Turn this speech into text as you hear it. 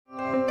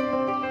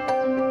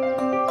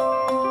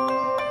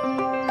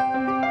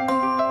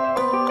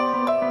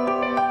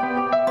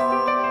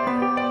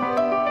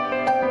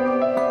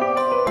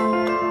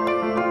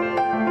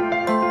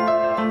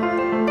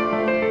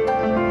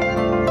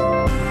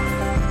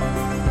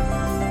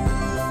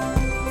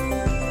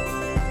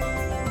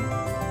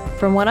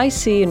From what I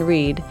see and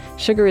read,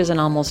 sugar is in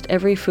almost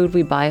every food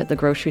we buy at the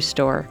grocery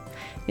store.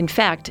 In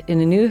fact,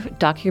 in a new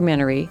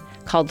documentary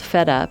called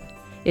Fed Up,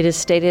 it is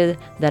stated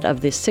that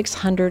of the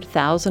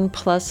 600,000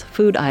 plus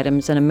food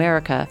items in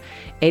America,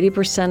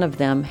 80% of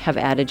them have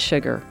added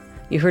sugar.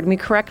 You heard me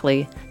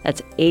correctly,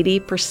 that's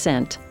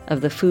 80% of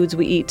the foods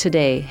we eat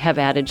today have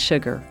added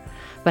sugar.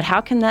 But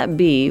how can that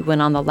be when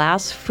on the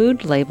last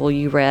food label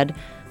you read,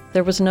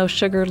 there was no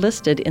sugar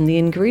listed in the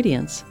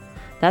ingredients?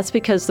 That's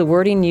because the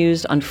wording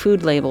used on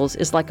food labels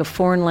is like a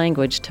foreign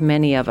language to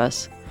many of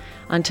us.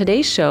 On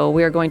today's show,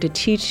 we are going to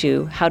teach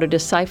you how to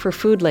decipher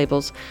food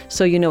labels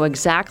so you know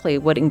exactly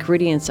what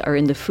ingredients are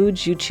in the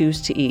foods you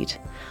choose to eat.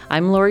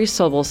 I'm Lori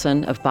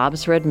Sobelson of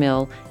Bob's Red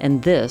Mill,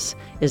 and this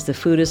is the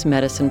Food is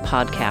Medicine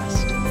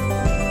podcast.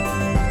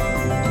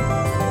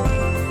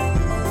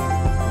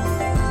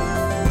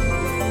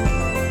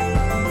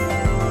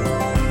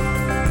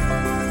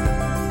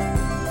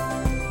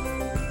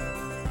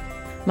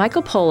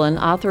 Michael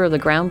Pollan, author of the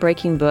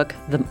groundbreaking book,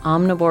 The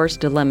Omnivore's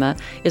Dilemma,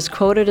 is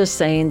quoted as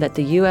saying that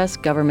the U.S.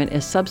 government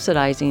is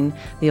subsidizing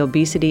the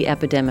obesity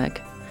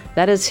epidemic.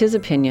 That is his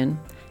opinion,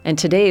 and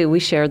today we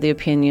share the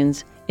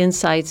opinions,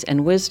 insights,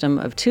 and wisdom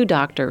of two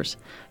doctors,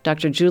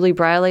 Dr. Julie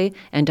Briley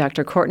and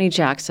Dr. Courtney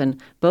Jackson,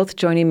 both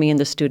joining me in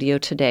the studio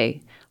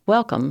today.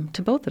 Welcome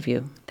to both of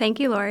you. Thank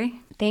you, Lori.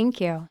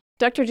 Thank you.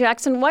 Dr.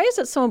 Jackson, why is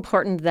it so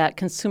important that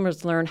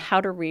consumers learn how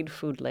to read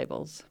food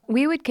labels?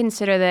 We would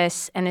consider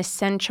this an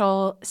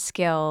essential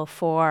skill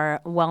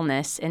for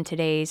wellness in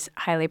today's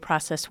highly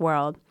processed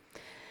world.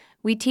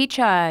 We teach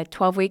a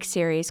 12-week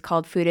series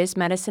called Food is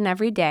Medicine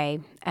Every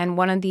Day, and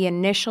one of the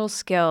initial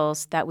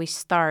skills that we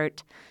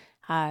start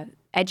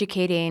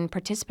educating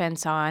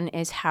participants on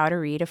is how to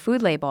read a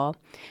food label.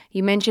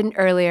 You mentioned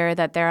earlier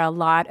that there are a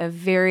lot of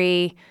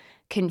very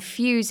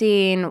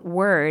confusing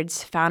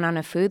words found on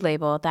a food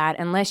label that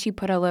unless you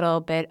put a little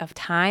bit of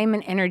time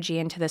and energy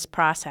into this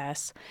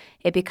process,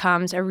 it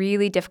becomes a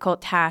really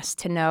difficult task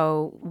to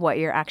know what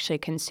you're actually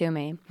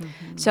consuming.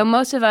 Mm-hmm. So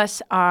most of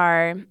us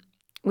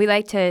we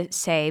like to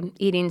say,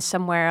 eating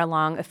somewhere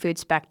along a food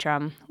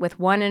spectrum, with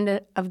one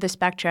end of the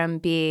spectrum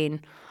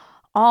being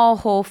all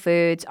whole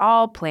foods,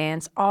 all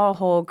plants, all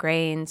whole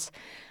grains,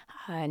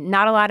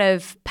 not a lot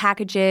of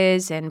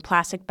packages and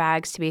plastic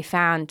bags to be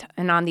found.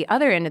 And on the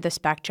other end of the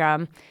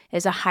spectrum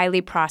is a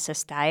highly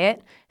processed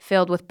diet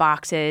filled with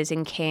boxes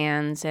and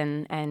cans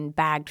and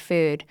bagged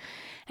food.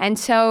 And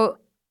so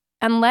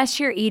unless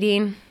you're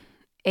eating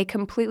a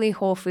completely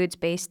whole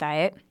foods-based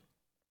diet,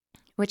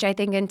 which I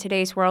think in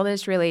today's world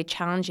is really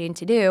challenging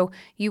to do,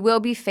 you will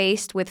be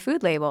faced with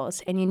food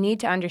labels, and you need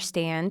to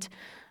understand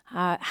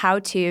how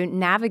to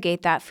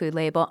navigate that food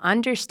label,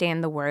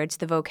 understand the words,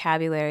 the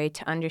vocabulary,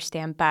 to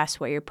understand best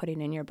what you're putting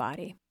in your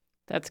body.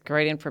 That's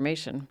great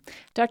information.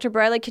 Dr.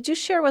 Briley, could you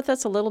share with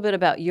us a little bit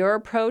about your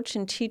approach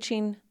in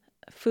teaching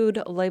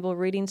food label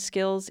reading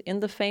skills in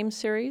the FAME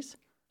series?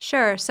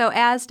 Sure. So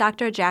as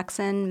Dr.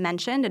 Jackson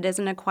mentioned, it is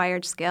an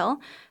acquired skill.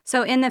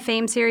 So in the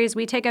FAME series,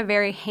 we take a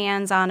very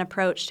hands-on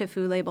approach to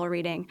food label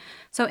reading.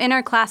 So in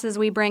our classes,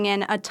 we bring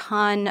in a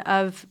ton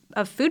of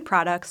food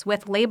products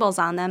with labels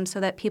on them so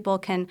that people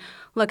can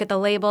look at the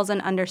labels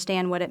and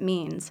understand what it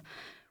means.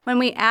 When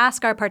we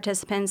ask our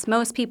participants,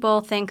 most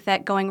people think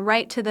that going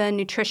right to the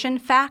nutrition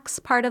facts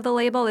part of the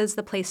label is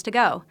the place to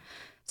go.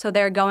 So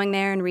they're going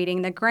there and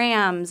reading the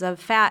grams of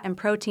fat and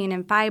protein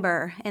and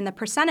fiber and the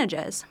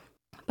percentages.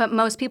 But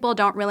most people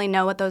don't really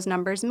know what those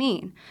numbers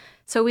mean.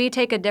 So we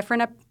take a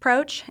different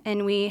approach,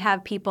 and we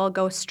have people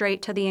go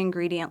straight to the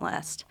ingredient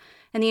list.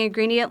 And the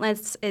ingredient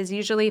list is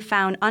usually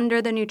found under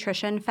the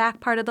nutrition fact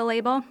part of the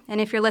label. And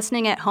if you're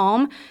listening at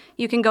home,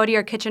 you can go to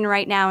your kitchen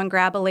right now and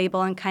grab a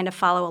label and kind of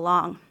follow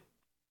along.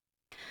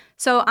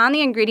 So on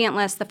the ingredient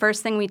list, the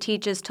first thing we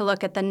teach is to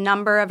look at the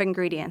number of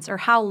ingredients, or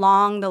how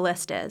long the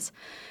list is.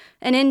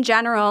 And in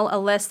general, a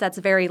list that's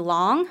very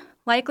long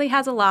likely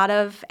has a lot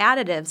of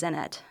additives in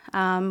it,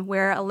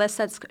 where a list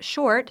that's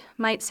short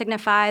might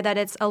signify that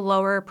it's a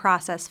lower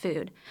processed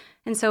food.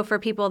 And so for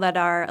people that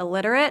are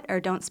illiterate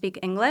or don't speak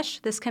English,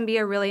 this can be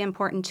a really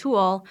important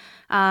tool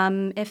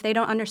if they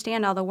don't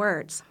understand all the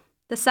words.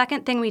 The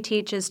second thing we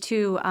teach is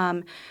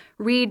to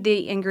read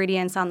the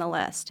ingredients on the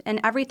list.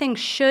 And everything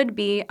should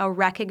be a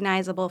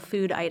recognizable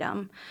food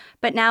item.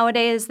 But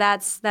nowadays,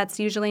 that's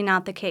usually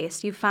not the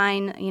case. You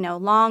find,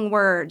 long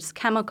words,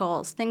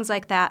 chemicals, things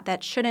like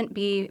that shouldn't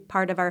be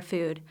part of our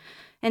food.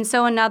 And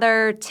so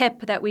another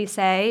tip that we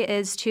say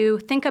is to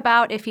think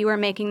about if you were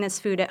making this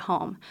food at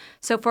home.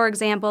 So for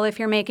example, if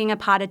you're making a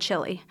pot of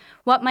chili,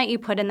 what might you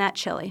put in that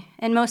chili?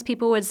 And most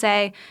people would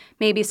say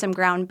maybe some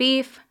ground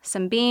beef,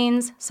 some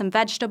beans, some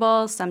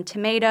vegetables, some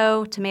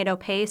tomato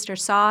paste or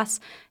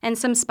sauce, and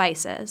some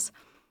spices.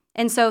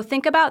 And so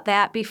think about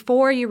that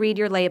before you read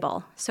your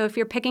label. So if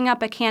you're picking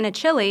up a can of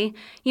chili,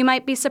 you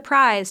might be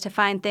surprised to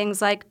find things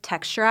like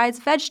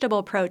texturized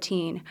vegetable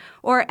protein,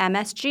 or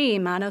MSG,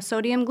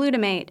 monosodium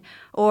glutamate,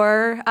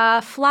 or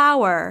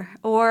flour,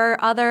 or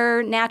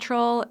other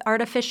natural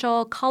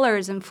artificial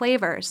colors and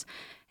flavors.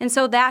 And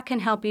so that can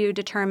help you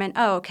determine,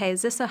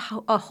 is this a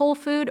whole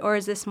food or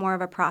is this more of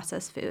a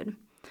processed food?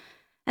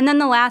 And then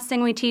the last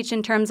thing we teach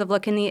in terms of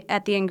looking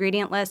at the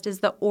ingredient list is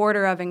the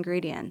order of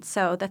ingredients.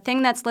 So the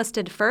thing that's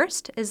listed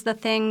first is the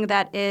thing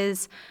that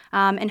is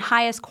in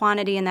highest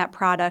quantity in that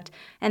product,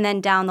 and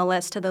then down the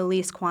list to the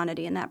least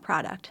quantity in that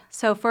product.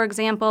 So for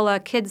example, a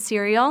kid's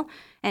cereal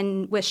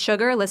and with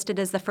sugar listed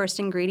as the first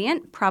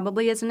ingredient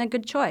probably isn't a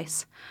good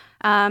choice.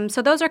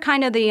 So those are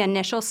kind of the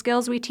initial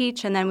skills we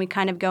teach, and then we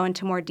kind of go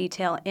into more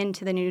detail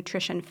into the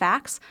nutrition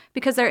facts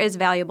because there is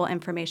valuable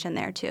information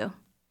there too.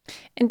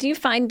 And do you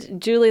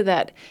find, Julie,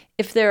 that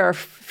if there are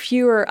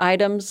fewer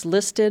items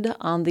listed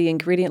on the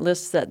ingredient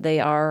list that they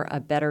are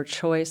a better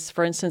choice?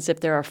 For instance, if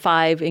there are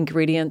 5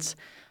 ingredients,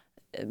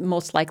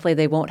 most likely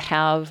they won't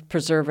have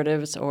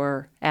preservatives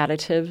or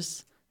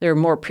additives. They're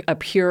more a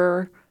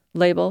pure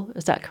label.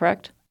 Is that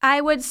correct? I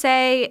would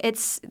say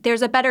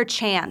there's a better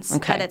chance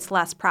that it's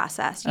less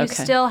processed. You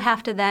still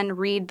have to then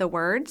read the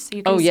words.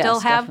 You can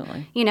still have,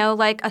 definitely.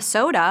 Like a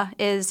soda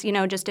is,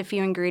 just a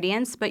few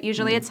ingredients, but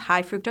usually it's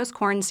high fructose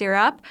corn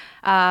syrup,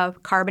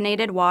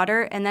 carbonated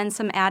water, and then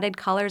some added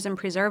colors and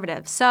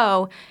preservatives.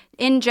 So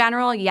in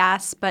general,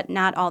 yes, but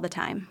not all the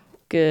time.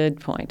 Good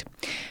point.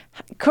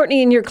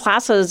 Courtney, in your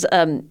classes,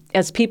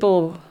 as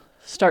people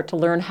start to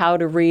learn how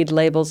to read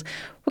labels,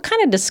 what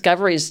kind of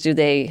discoveries do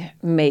they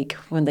make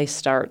when they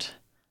start?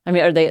 I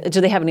mean,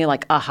 do they have any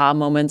like aha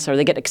moments, or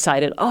they get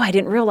excited? Oh, I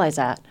didn't realize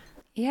that.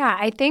 Yeah,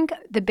 I think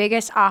the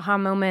biggest aha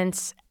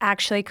moments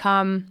actually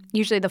come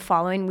usually the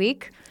following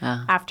week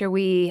after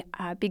we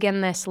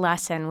begin this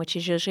lesson, which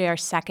is usually our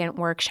second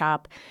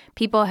workshop.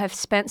 People have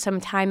spent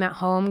some time at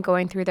home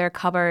going through their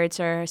cupboards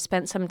or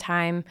spent some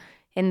time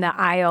in the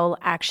aisle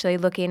actually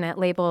looking at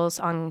labels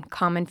on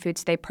common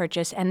foods they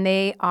purchase, and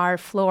they are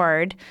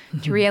floored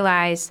to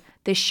realize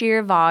the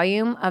sheer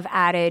volume of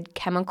added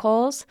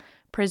chemicals,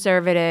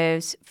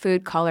 preservatives,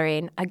 food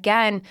coloring.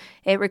 Again,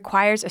 it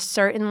requires a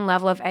certain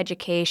level of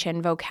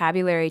education,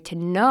 vocabulary to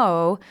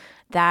know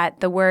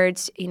that the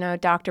words,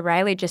 Dr.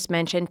 Briley just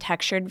mentioned,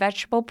 textured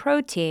vegetable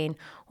protein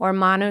or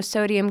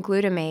monosodium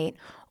glutamate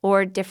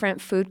or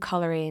different food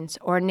colorings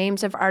or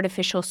names of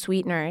artificial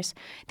sweeteners.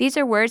 These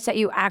are words that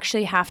you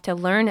actually have to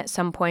learn at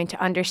some point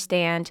to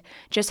understand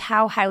just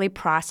how highly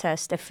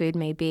processed a food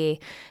may be.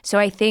 So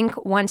I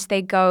think once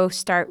they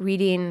start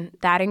reading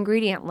that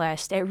ingredient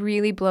list, it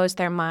really blows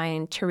their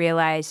mind to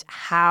realize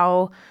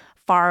how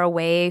far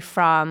away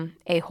from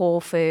a whole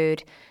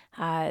food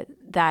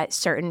that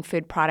certain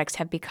food products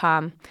have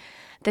become.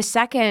 The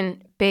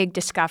second big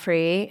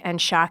discovery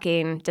and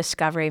shocking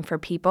discovery for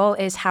people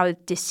is how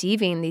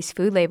deceiving these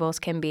food labels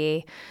can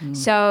be.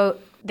 So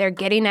they're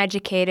getting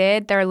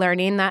educated. They're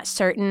learning that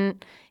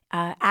certain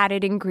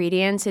added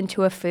ingredients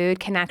into a food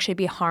can actually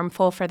be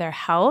harmful for their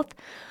health.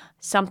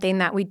 Something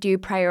that we do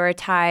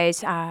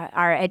prioritize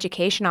our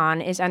education on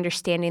is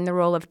understanding the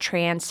role of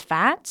trans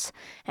fats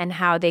and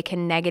how they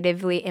can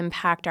negatively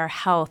impact our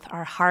health,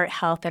 our heart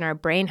health, and our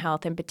brain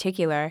health in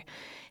particular.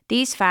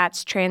 These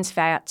fats, trans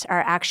fats,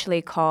 are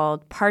actually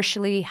called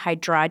partially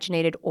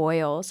hydrogenated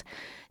oils.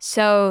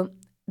 So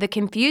the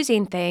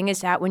confusing thing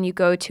is that when you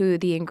go to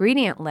the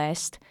ingredient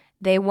list,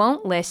 they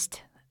won't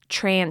list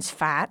trans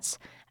fats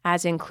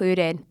as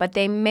included, but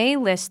they may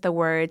list the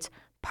words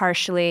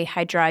partially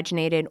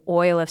hydrogenated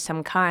oil of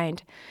some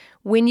kind.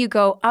 When you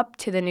go up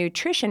to the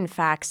nutrition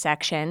facts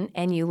section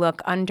and you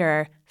look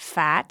under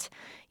fat,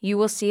 you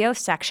will see a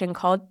section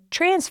called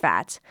trans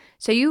fats.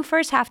 So you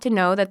first have to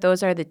know that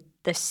those are the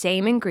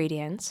same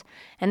ingredients.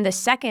 And the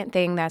second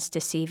thing that's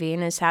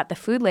deceiving is that the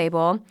food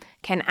label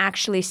can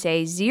actually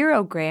say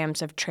 0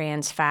 grams of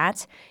trans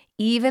fats,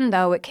 even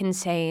though it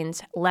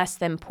contains less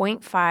than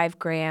 0.5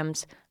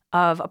 grams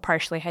of a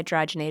partially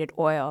hydrogenated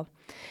oil.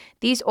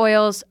 These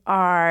oils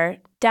are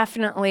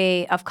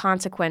definitely of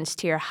consequence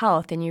to your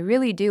health, and you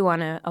really do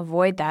want to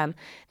avoid them.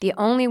 The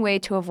only way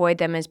to avoid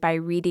them is by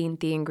reading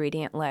the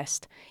ingredient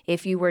list.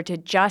 If you were to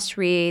just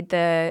read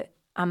the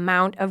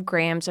amount of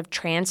grams of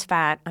trans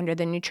fat under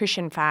the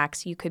nutrition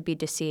facts, you could be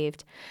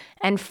deceived.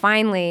 And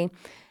finally,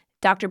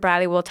 Dr.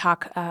 Briley will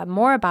talk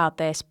more about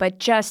this, but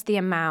just the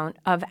amount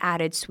of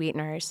added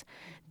sweeteners.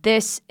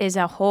 This is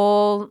a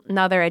whole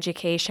nother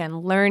education,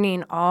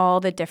 learning all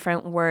the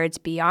different words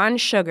beyond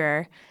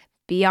sugar,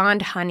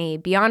 beyond honey,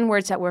 beyond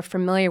words that we're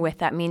familiar with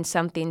that mean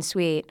something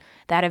sweet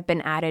that have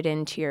been added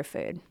into your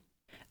food.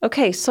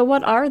 Okay, so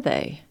what are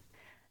they?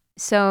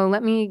 So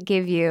let me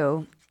give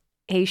you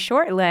a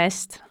short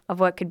list of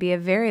what could be a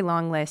very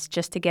long list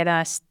just to get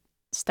us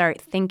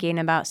start thinking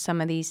about some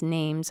of these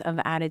names of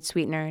added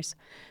sweeteners.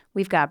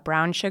 We've got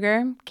brown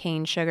sugar,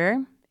 cane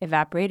sugar,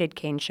 evaporated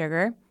cane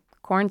sugar,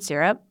 corn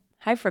syrup,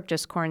 high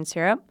fructose corn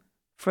syrup,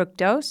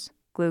 fructose,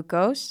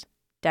 glucose,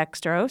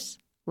 dextrose,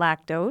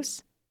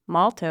 lactose,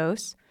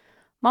 maltose,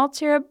 malt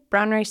syrup,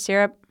 brown rice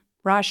syrup,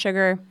 raw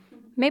sugar,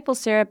 maple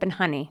syrup, and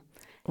honey.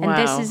 And Wow.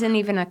 this isn't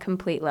even a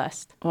complete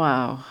list.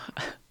 Wow.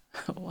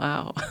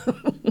 Wow.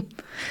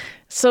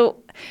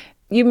 So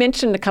you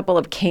mentioned a couple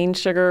of cane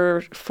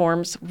sugar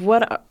forms.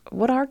 What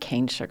are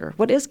cane sugar?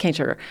 What is cane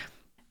sugar?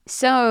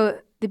 So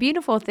the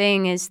beautiful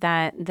thing is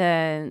that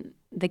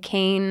the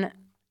cane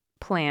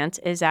plant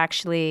is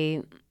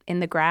actually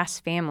in the grass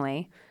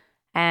family.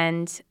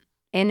 And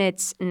in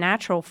its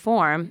natural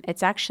form,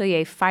 it's actually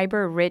a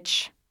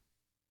fiber-rich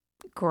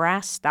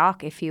grass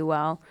stalk, if you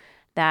will,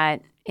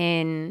 that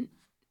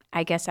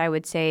I guess I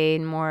would say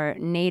in more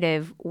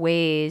native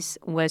ways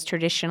was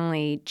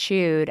traditionally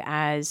chewed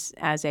as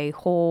a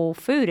whole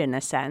food in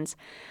a sense.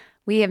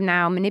 We have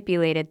now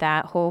manipulated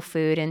that whole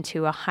food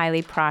into a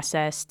highly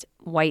processed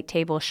white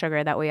table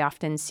sugar that we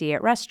often see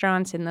at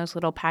restaurants in those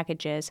little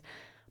packages.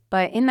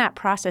 But in that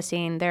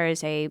processing, there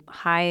is a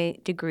high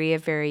degree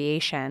of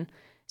variation.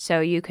 So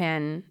you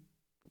can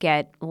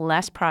get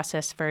less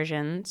processed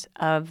versions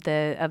of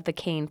the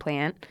cane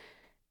plant.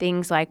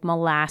 Things like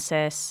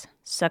molasses,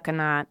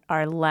 sucanat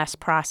are less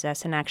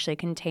processed and actually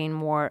contain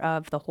more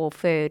of the whole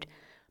food.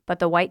 But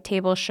the white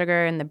table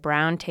sugar and the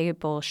brown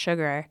table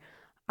sugar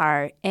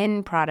are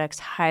end products,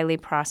 highly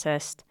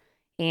processed,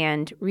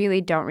 and really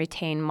don't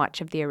retain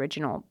much of the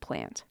original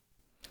plant.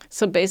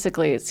 So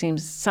basically,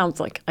 sounds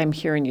like I'm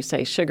hearing you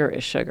say sugar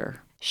is sugar.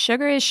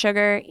 Sugar is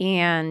sugar,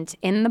 and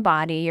in the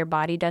body, your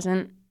body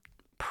doesn't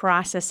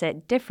process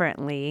it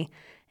differently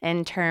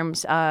in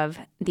terms of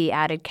the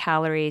added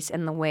calories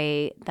and the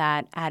way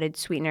that added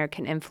sweetener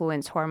can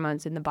influence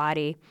hormones in the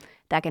body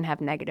that can have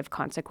negative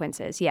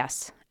consequences.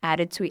 Yes,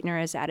 added sweetener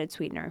is added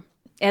sweetener.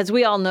 As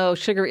we all know,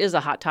 sugar is a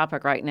hot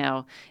topic right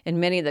now in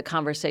many of the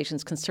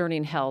conversations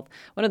concerning health.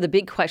 One of the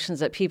big questions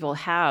that people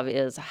have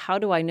is, how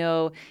do I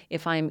know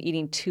if I'm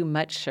eating too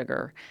much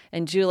sugar?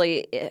 And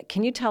Julie,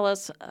 can you tell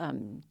us,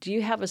 do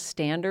you have a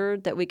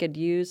standard that we could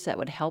use that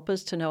would help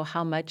us to know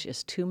how much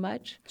is too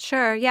much?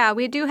 Sure. Yeah,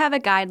 we do have a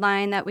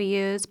guideline that we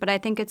use, but I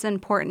think it's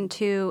important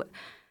to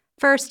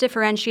first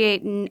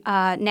differentiate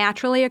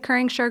naturally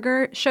occurring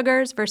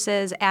sugars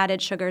versus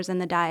added sugars in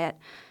the diet.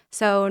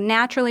 So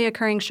naturally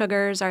occurring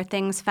sugars are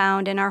things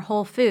found in our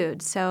whole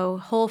foods, so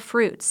whole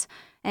fruits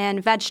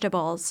and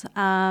vegetables.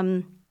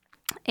 And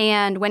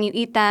when you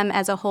eat them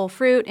as a whole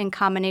fruit in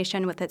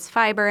combination with its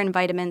fiber and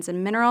vitamins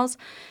and minerals,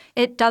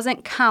 it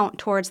doesn't count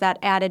towards that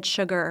added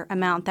sugar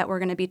amount that we're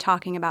going to be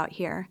talking about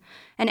here.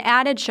 And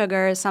added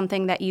sugar is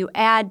something that you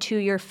add to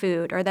your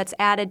food or that's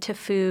added to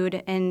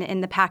food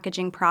in the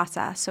packaging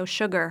process. So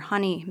sugar,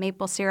 honey,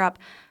 maple syrup,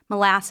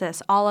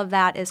 molasses, all of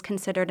that is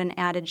considered an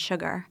added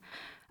sugar.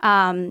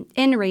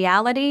 In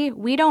reality,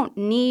 we don't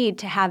need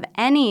to have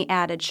any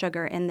added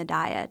sugar in the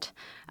diet.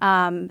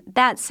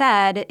 That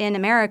said, in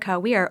America,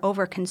 we are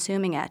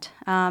over-consuming it.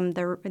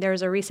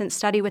 There's a recent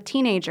study with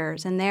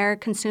teenagers, and they're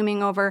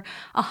consuming over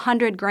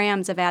 100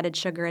 grams of added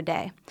sugar a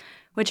day,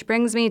 which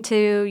brings me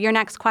to your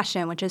next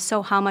question, which is,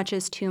 so how much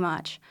is too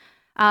much?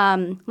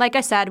 Like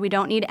I said, we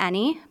don't need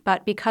any,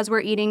 but because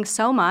we're eating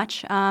so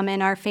much,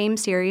 in our FAME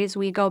series,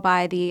 we go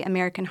by the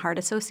American Heart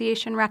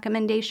Association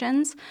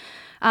recommendations,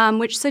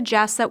 which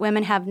suggests that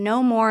women have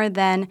no more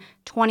than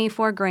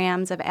 24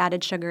 grams of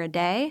added sugar a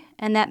day,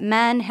 and that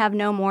men have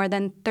no more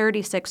than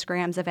 36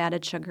 grams of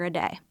added sugar a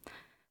day.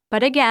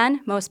 But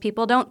again, most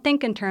people don't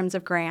think in terms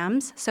of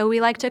grams, so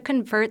we like to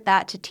convert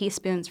that to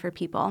teaspoons for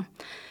people.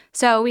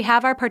 So we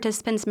have our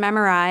participants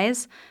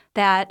memorize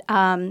that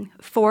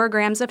 4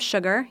 grams of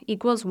sugar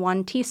equals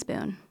 1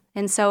 teaspoon.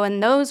 And so in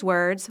those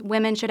words,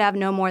 women should have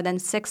no more than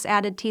 6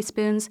 added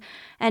teaspoons,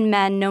 and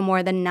men no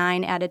more than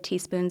 9 added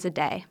teaspoons a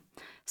day.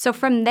 So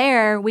from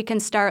there, we can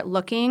start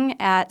looking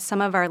at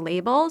some of our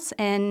labels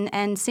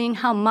and seeing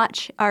how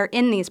much are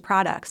in these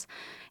products.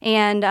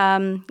 And,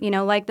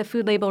 like the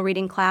food label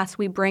reading class,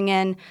 we bring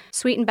in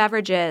sweetened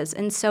beverages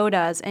and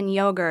sodas and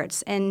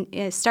yogurts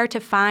and start to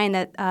find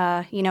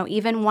that,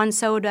 even 1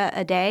 soda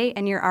a day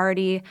and you're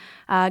already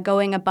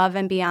going above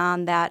and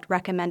beyond that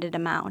recommended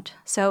amount.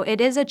 So it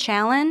is a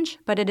challenge,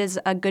 but it is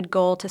a good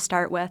goal to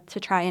start with to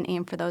try and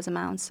aim for those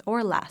amounts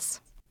or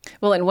less.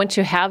 Well, and once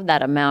you have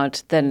that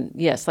amount, then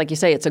yes, like you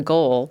say, it's a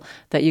goal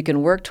that you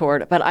can work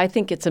toward. But I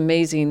think it's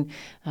amazing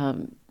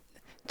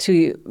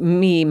to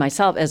me,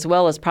 myself, as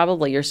well as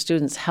probably your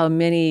students, how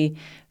many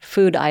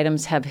food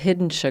items have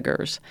hidden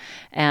sugars,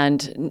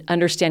 and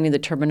understanding the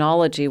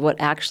terminology, what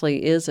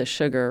actually is a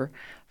sugar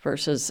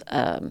versus,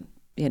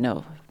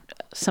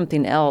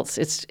 something else.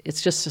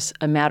 It's just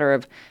a matter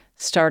of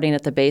starting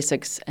at the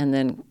basics and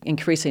then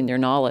increasing your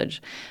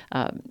knowledge,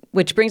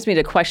 which brings me to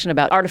a question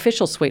about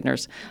artificial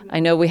sweeteners. I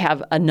know we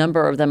have a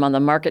number of them on the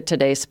market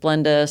today,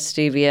 Splenda,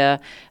 stevia,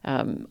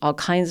 all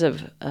kinds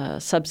of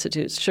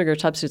substitutes, sugar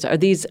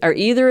substitutes. Are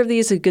either of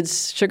these a good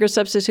sugar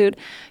substitute?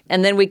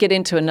 And then we get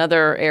into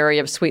another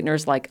area of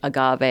sweeteners like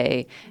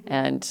agave.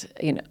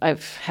 And,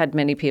 I've had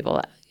many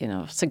people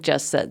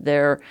suggests that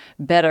they're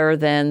better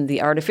than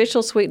the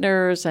artificial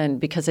sweeteners, and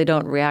because they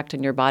don't react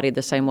in your body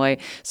the same way.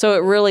 So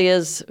it really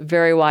is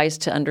very wise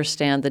to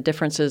understand the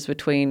differences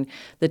between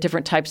the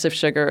different types of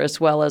sugar, as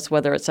well as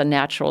whether it's a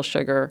natural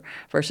sugar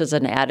versus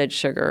an added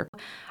sugar.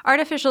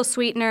 Artificial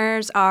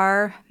sweeteners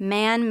are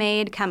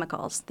man-made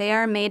chemicals. They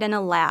are made in a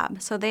lab,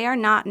 so they are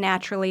not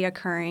naturally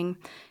occurring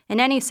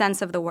in any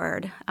sense of the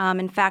word.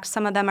 In fact,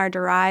 some of them are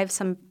derived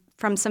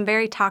from some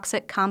very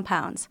toxic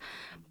compounds.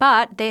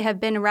 but they have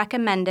been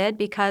recommended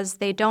because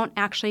they don't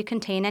actually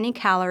contain any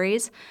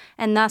calories,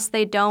 and thus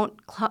they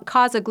don't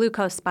cause a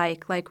glucose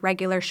spike like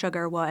regular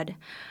sugar would.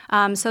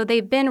 So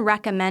they've been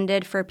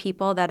recommended for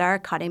people that are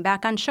cutting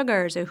back on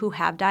sugars or who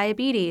have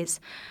diabetes.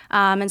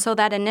 And so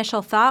that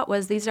initial thought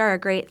was these are a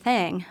great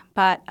thing.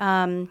 But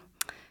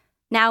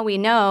now we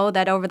know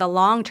that over the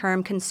long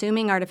term,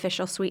 consuming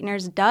artificial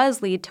sweeteners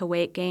does lead to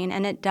weight gain,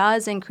 and it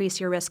does increase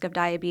your risk of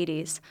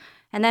diabetes.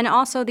 And then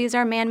also, these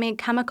are man-made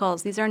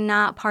chemicals. These are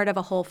not part of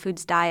a whole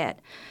foods diet.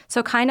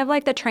 So kind of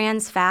like the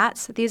trans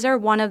fats, these are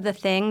one of the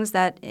things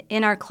that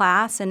in our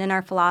class and in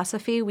our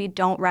philosophy, we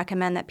don't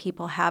recommend that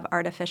people have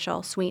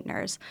artificial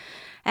sweeteners.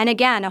 And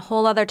again, a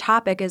whole other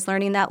topic is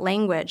learning that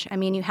language. I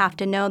mean, you have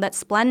to know that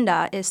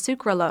Splenda is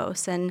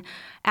sucralose and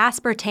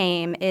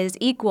aspartame is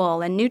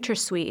equal and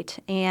NutraSweet,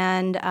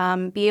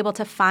 and be able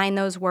to find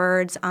those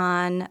words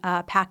on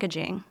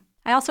packaging.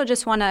 I also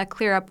just want to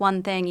clear up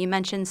one thing. You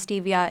mentioned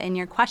stevia in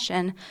your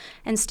question,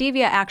 and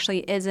stevia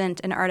actually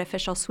isn't an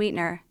artificial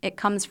sweetener. It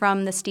comes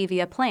from the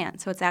stevia plant,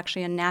 so it's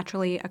actually a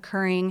naturally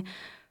occurring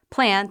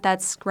plant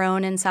that's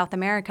grown in South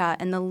America,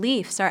 and the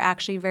leaves are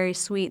actually very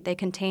sweet. They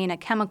contain a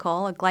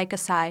chemical, a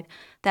glycoside,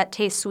 that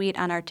tastes sweet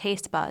on our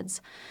taste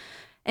buds.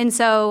 And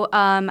so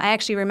I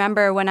actually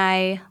remember when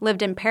I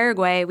lived in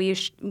Paraguay, we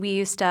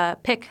used to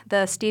pick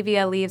the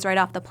stevia leaves right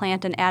off the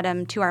plant and add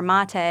them to our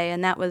mate,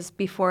 and that was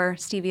before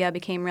stevia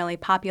became really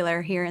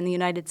popular here in the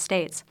United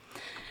States.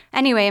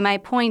 Anyway, my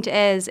point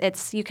is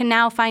you can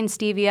now find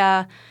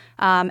stevia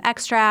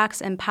extracts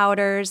and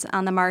powders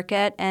on the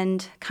market,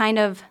 and kind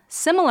of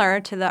similar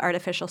to the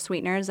artificial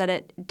sweeteners that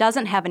it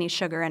doesn't have any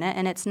sugar in it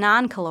and it's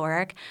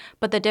non-caloric,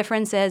 but the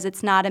difference is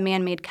it's not a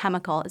man-made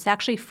chemical. It's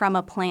actually from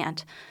a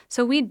plant.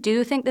 So we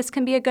do think this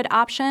can be a good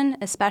option,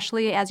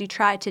 especially as you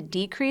try to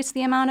decrease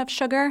the amount of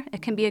sugar.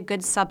 It can be a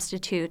good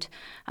substitute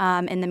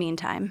in the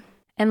meantime.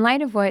 In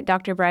light of what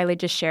Dr. Briley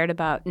just shared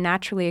about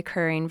naturally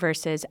occurring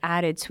versus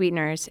added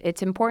sweeteners,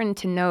 it's important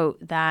to note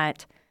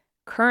that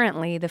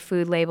currently the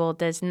food label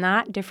does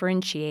not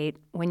differentiate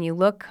when you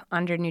look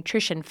under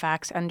nutrition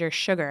facts under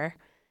sugar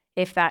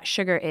if that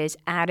sugar is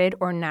added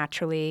or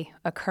naturally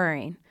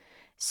occurring.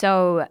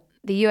 So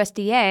the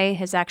USDA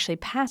has actually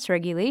passed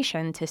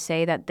regulation to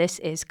say that this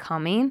is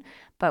coming,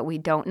 but we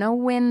don't know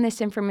when this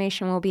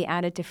information will be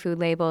added to food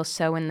labels.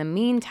 So in the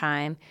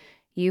meantime,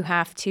 you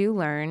have to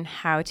learn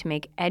how to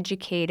make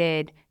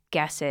educated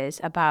guesses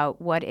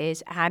about what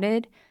is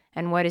added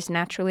and what is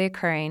naturally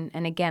occurring.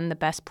 And again, the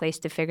best place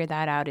to figure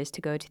that out is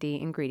to go to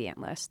the ingredient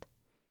list.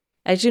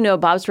 As you know,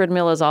 Bob's Red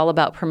Mill is all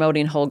about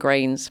promoting whole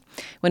grains.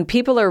 When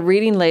people are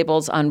reading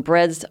labels on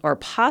breads or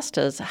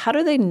pastas, how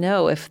do they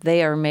know if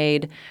they are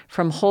made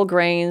from whole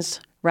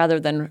grains rather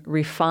than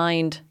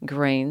refined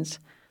grains?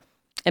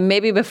 And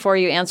maybe before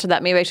you answer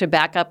that, maybe I should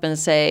back up and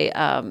say,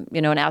 and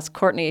ask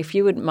Courtney, if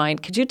you wouldn't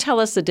mind, could you tell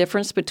us the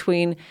difference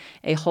between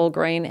a whole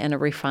grain and a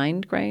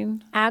refined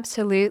grain?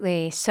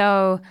 Absolutely.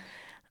 So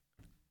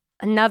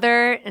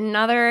another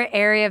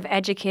area of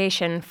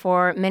education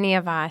for many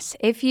of us.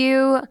 If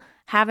you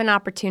have an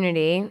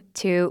opportunity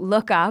to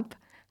look up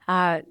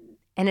an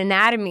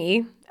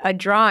anatomy, a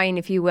drawing,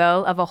 if you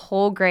will, of a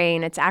whole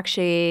grain, it's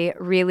actually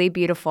really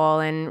beautiful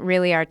and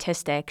really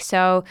artistic.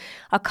 So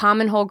a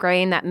common whole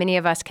grain that many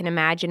of us can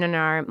imagine in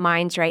our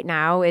minds right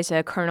now is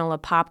a kernel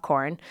of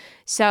popcorn.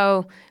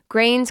 So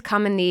grains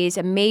come in these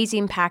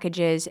amazing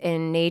packages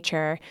in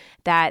nature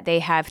that they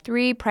have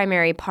three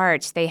primary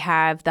parts. They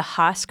have the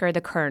husk or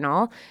the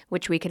kernel,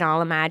 which we can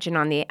all imagine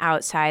on the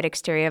outside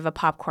exterior of a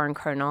popcorn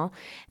kernel.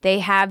 They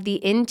have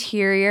the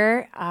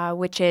interior,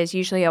 which is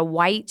usually a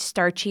white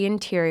starchy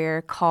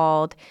interior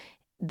called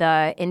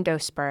the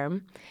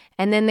endosperm.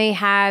 And then they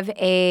have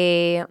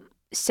a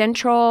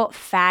central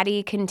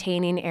fatty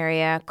containing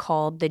area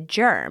called the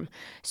germ.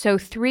 So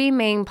three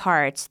main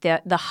parts,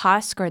 the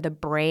husk or the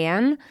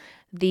bran,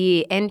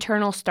 the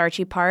internal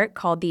starchy part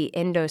called the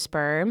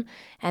endosperm,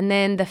 and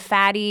then the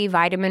fatty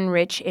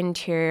vitamin-rich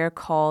interior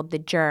called the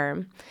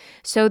germ.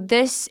 So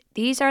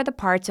these are the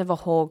parts of a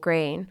whole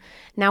grain.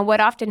 Now, what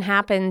often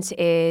happens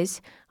is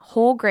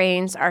whole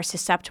grains are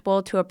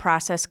susceptible to a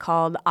process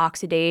called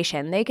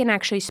oxidation. They can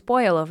actually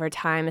spoil over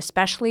time,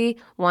 especially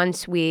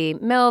once we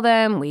mill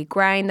them, we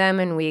grind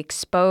them, and we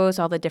expose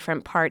all the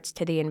different parts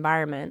to the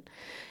environment.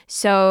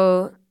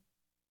 So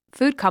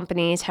food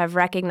companies have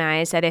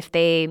recognized that if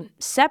they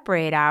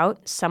separate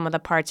out some of the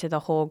parts of the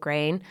whole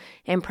grain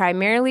and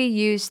primarily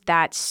use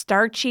that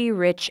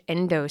starchy-rich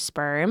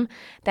endosperm,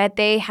 that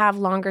they have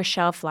longer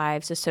shelf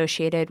lives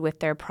associated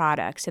with their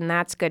products, and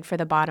that's good for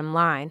the bottom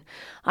line.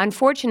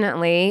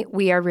 Unfortunately,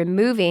 we are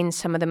removing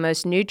some of the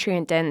most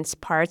nutrient-dense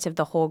parts of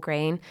the whole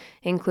grain,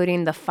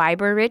 including the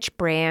fiber-rich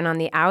bran on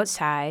the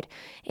outside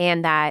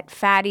and that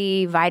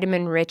fatty,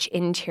 vitamin-rich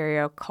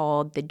interior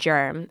called the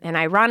germ. And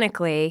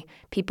ironically,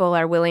 people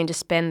are willing to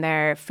spend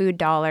their food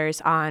dollars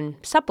on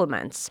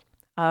supplements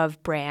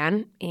of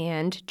bran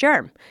and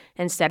germ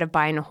instead of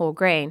buying a whole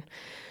grain.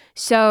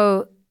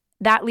 So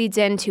that leads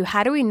into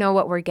how do we know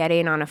what we're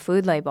getting on a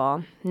food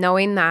label,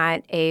 knowing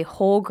that a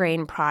whole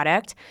grain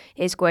product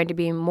is going to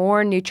be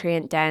more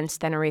nutrient dense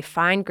than a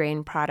refined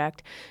grain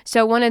product.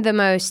 So one of the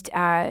most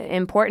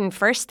important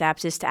first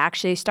steps is to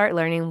actually start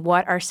learning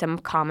what are some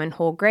common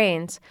whole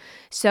grains.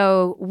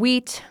 So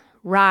wheat,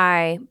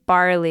 rye,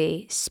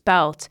 barley,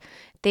 spelt,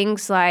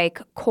 things like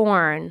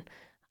corn,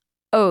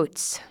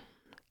 oats,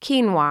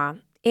 quinoa,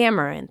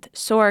 amaranth,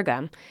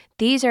 sorghum.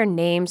 These are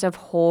names of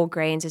whole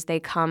grains as they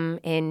come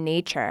in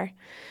nature.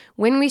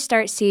 When we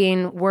start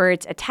seeing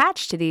words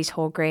attached to these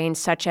whole grains,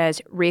 such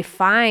as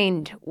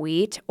refined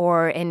wheat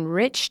or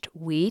enriched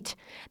wheat,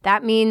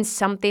 that means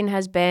something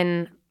has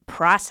been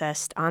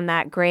processed on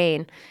that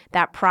grain.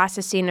 That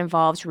processing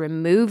involves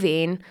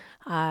removing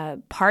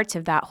parts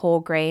of that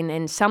whole grain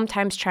and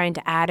sometimes trying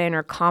to add in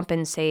or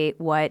compensate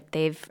what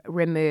they've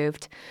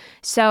removed.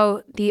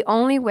 So the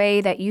only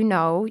way that you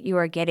know you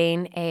are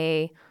getting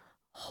a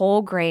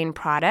whole grain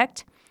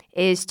product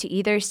is to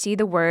either see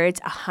the words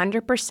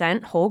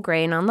 100% whole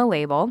grain on the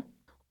label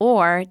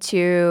or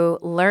to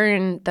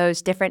learn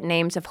those different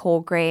names of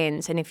whole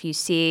grains. And if you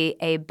see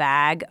a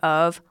bag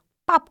of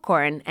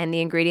popcorn and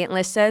the ingredient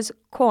list says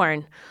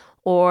corn,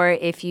 or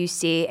if you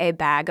see a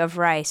bag of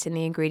rice and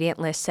the ingredient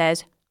list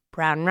says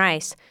brown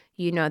rice,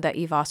 you know that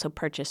you've also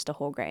purchased a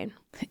whole grain.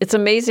 It's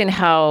amazing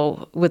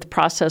how with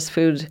processed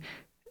food,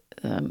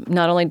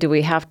 not only do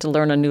we have to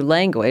learn a new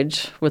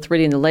language with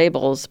reading the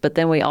labels, but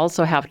then we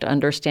also have to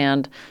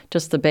understand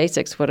just the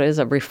basics. What is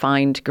a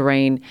refined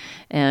grain?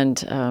 And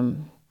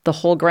the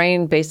whole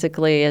grain,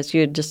 basically, as you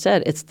had just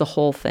said, it's the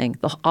whole thing,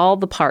 all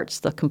the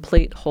parts, the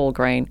complete whole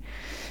grain.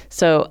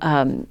 So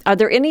are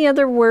there any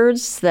other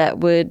words that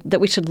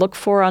we should look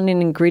for on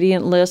an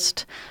ingredient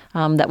list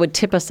that would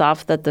tip us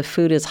off that the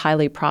food is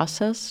highly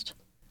processed?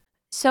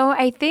 So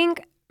I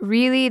think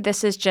really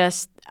this is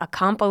just a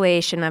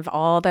compilation of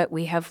all that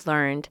we have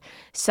learned.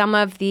 Some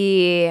of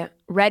the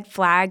red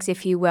flags,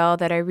 if you will,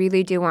 that I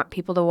really do want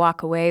people to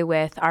walk away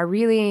with are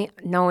really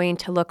knowing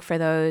to look for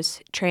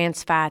those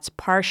trans fats,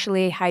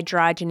 partially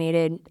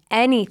hydrogenated,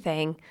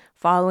 anything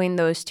following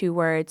those two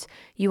words.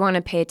 You want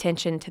to pay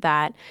attention to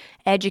that.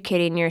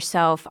 Educating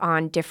yourself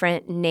on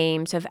different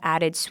names of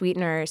added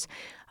sweeteners.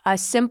 A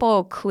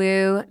simple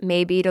clue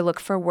may be to look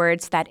for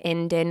words that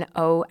end in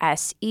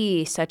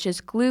OSE, such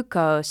as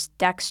glucose,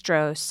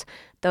 dextrose.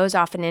 Those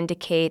often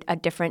indicate a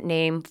different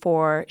name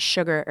for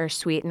sugar or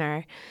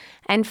sweetener.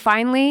 And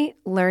finally,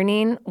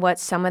 learning what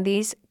some of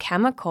these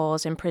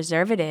chemicals and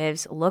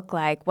preservatives look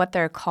like, what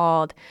they're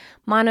called: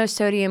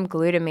 monosodium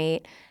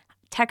glutamate,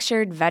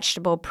 textured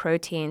vegetable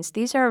proteins.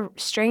 These are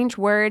strange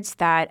words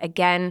that,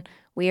 again,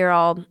 we are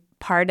all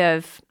part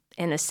of,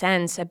 in a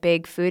sense, a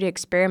big food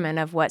experiment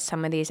of what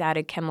some of these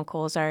added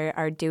chemicals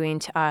are doing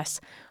to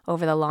us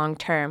over the long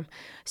term.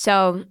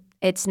 So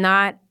it's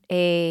not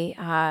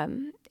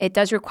it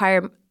does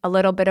require a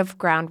little bit of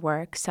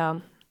groundwork.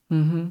 So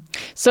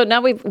So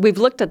now we've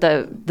looked at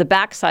the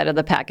back side of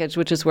the package,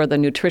 which is where the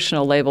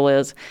nutritional label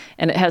is,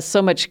 and it has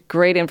so much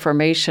great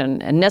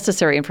information and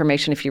necessary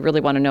information if you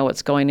really want to know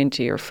what's going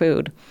into your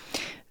food.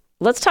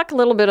 Let's talk a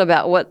little bit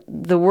about what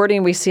the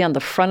wording we see on the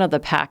front of the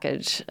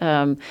package.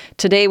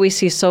 Today we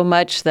see so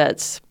much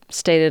that's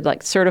stated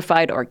like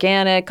certified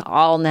organic,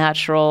 all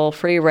natural,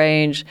 free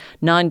range,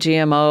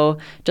 non-GMO,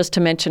 just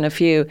to mention a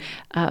few.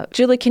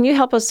 Julie, can you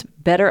help us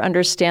better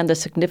understand the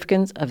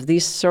significance of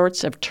these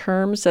sorts of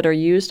terms that are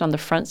used on the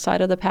front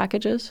side of the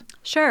packages?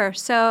 Sure.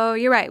 So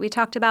you're right. We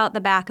talked about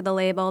the back of the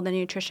label, the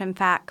nutrition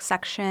facts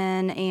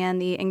section, and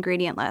the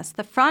ingredient list.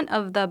 The front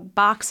of the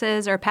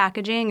boxes or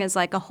packaging is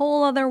like a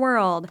whole other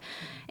world.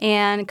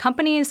 And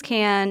companies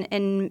can,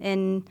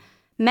 in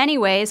many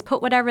ways,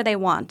 put whatever they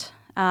want.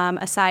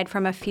 Aside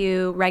from a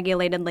few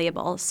regulated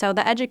labels. So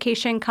the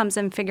education comes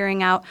in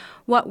figuring out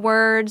what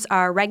words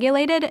are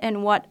regulated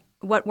and what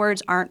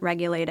words aren't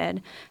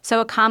regulated.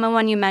 So a common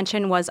one you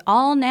mentioned was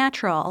all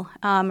natural.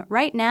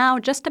 Right now,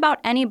 just about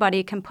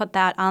anybody can put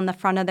that on the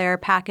front of their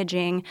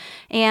packaging,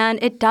 and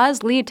it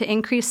does lead to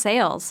increased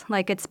sales.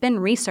 Like, it's been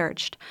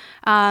researched.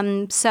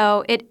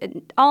 So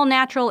all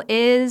natural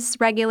is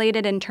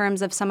regulated in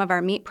terms of some of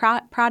our meat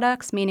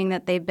products, meaning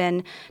that they've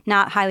been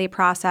not highly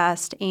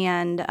processed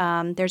and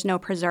there's no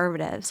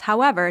preservatives.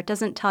 However, it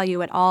doesn't tell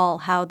you at all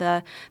how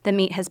the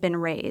meat has been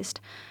raised.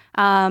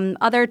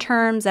 Other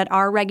terms that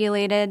are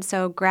regulated,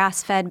 so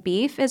grass-fed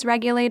beef is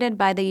regulated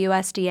by the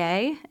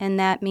USDA, and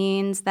that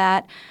means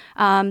that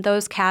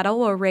those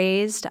cattle were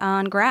raised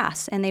on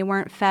grass and they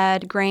weren't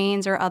fed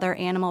grains or other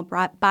animal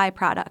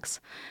byproducts.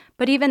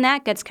 But even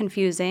that gets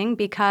confusing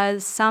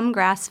because some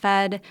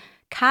grass-fed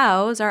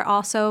cows are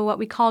also what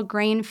we call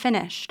grain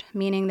finished,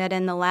 meaning that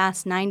in the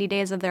last 90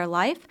 days of their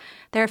life,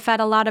 they're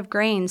fed a lot of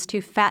grains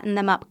to fatten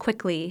them up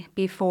quickly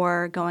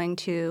before going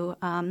to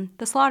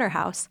the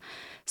slaughterhouse.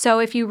 So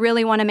if you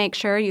really want to make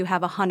sure you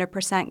have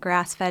 100%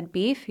 grass-fed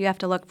beef, you have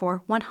to look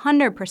for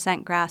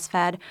 100%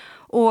 grass-fed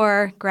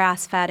or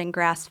grass-fed and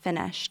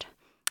grass-finished.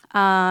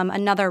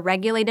 Another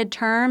regulated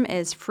term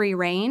is free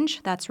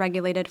range. That's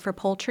regulated for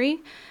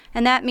poultry.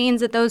 And that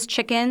means that those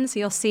chickens,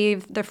 you'll see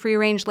the free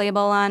range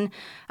label on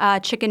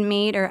chicken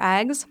meat or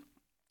eggs.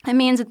 It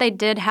means that they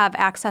did have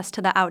access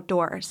to the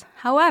outdoors.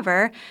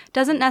 However, it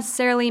doesn't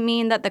necessarily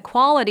mean that the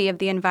quality of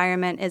the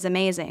environment is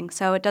amazing.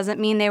 So it doesn't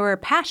mean they were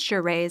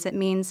pasture raised. It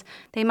means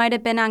they might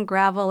have been on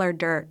gravel or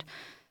dirt.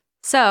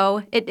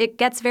 So it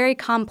gets very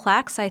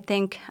complex. I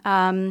think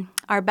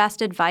our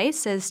best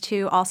advice is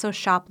to also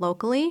shop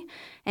locally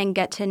and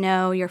get to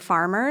know your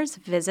farmers,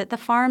 visit the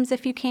farms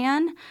if you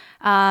can,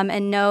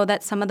 and know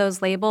that some of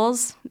those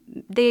labels,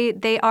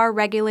 they are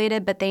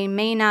regulated, but they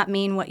may not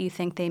mean what you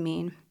think they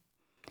mean.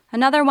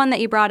 Another one that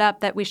you brought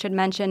up that we should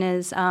mention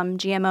is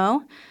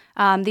GMO.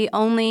 The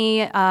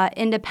only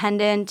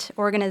independent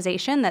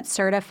organization that's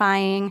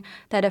certifying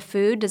that a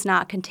food does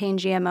not contain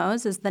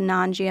GMOs is the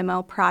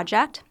Non-GMO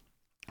Project.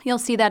 You'll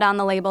see that on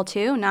the label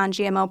too,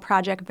 Non-GMO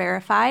Project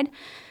Verified.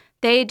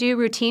 They do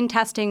routine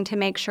testing to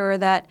make sure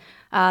that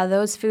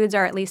those foods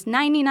are at least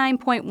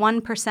 99.1%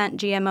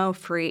 GMO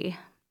free.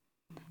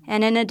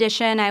 And in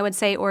addition, I would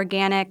say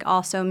organic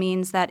also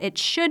means that it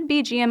should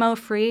be GMO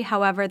free.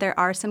 However, there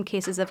are some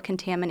cases of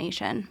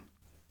contamination.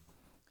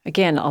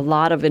 Again, a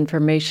lot of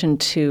information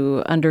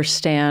to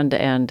understand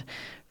and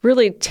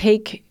really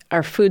take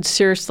our food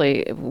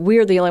seriously.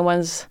 We're the only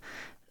ones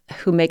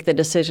who make the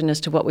decision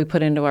as to what we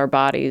put into our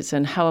bodies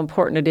and how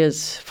important it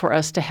is for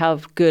us to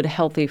have good,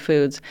 healthy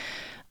foods.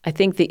 I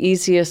think the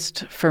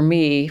easiest for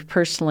me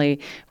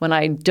personally, when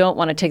I don't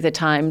want to take the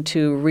time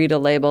to read a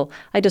label,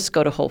 I just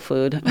go to Whole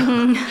Food.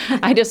 Mm-hmm.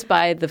 I just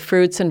buy the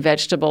fruits and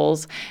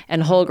vegetables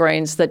and whole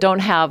grains that don't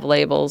have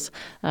labels.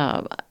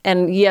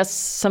 And yes,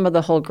 some of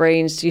the whole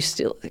grains, you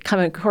still come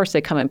in, of course,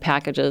 they come in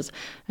packages.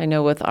 I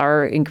know with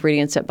our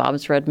ingredients at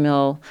Bob's Red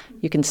Mill,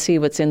 you can see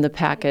what's in the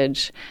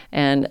package.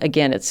 And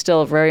again, it's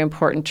still very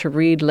important to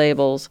read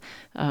labels.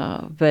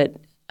 But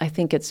I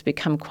think it's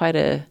become quite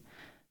a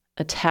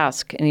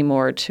task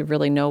anymore to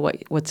really know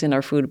what's in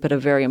our food, but a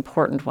very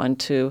important one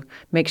to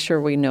make sure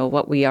we know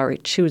what we are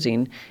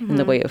choosing in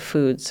the way of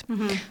foods.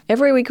 Mm-hmm.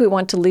 Every week we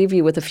want to leave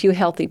you with a few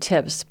healthy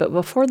tips, but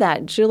before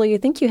that, Julie, I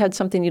think you had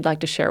something you'd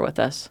like to share with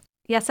us.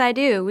 Yes, I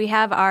do. We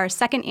have our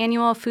second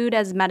annual Food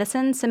as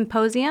Medicine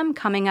Symposium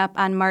coming up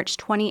on March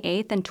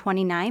 28th and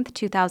 29th,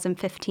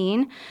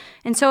 2015.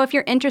 And so if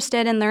you're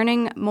interested in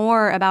learning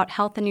more about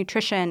health and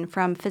nutrition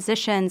from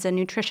physicians and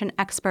nutrition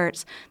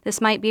experts,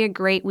 this might be a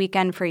great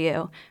weekend for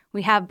you.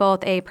 We have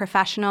both a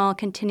professional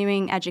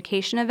continuing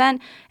education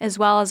event as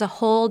well as a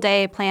whole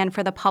day planned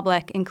for the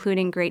public,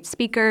 including great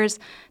speakers,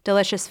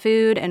 delicious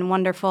food, and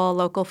wonderful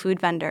local food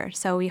vendors.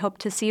 So we hope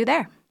to see you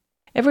there.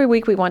 Every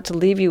week we want to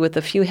leave you with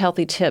a few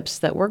healthy tips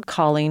that we're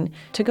calling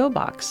To-Go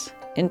Box.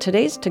 In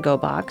today's To-Go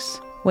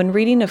Box, when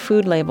reading a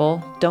food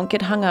label, don't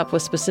get hung up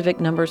with specific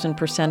numbers and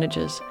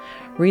percentages.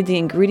 Read the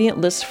ingredient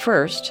list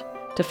first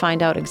to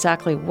find out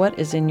exactly what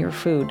is in your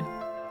food.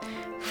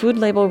 Food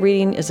label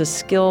reading is a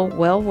skill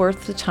well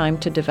worth the time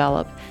to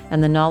develop,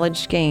 and the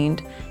knowledge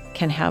gained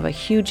can have a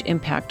huge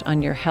impact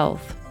on your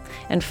health.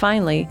 And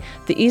finally,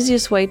 the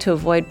easiest way to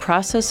avoid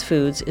processed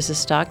foods is to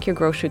stock your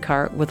grocery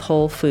cart with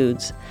whole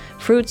foods.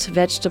 Fruits,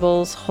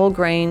 vegetables, whole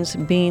grains,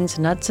 beans,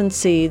 nuts and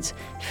seeds,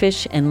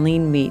 fish, and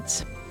lean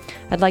meats.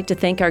 I'd like to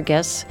thank our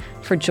guests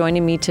for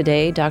joining me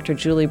today, Dr.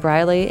 Julie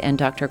Briley and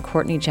Dr.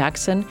 Courtney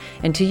Jackson,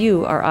 and to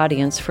you, our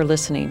audience, for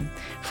listening.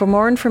 For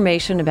more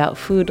information about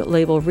food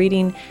label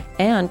reading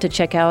and to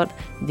check out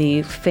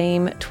the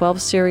FAME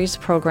 12 Series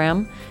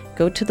program,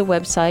 go to the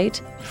website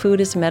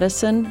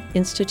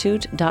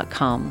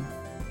foodismedicineinstitute.com.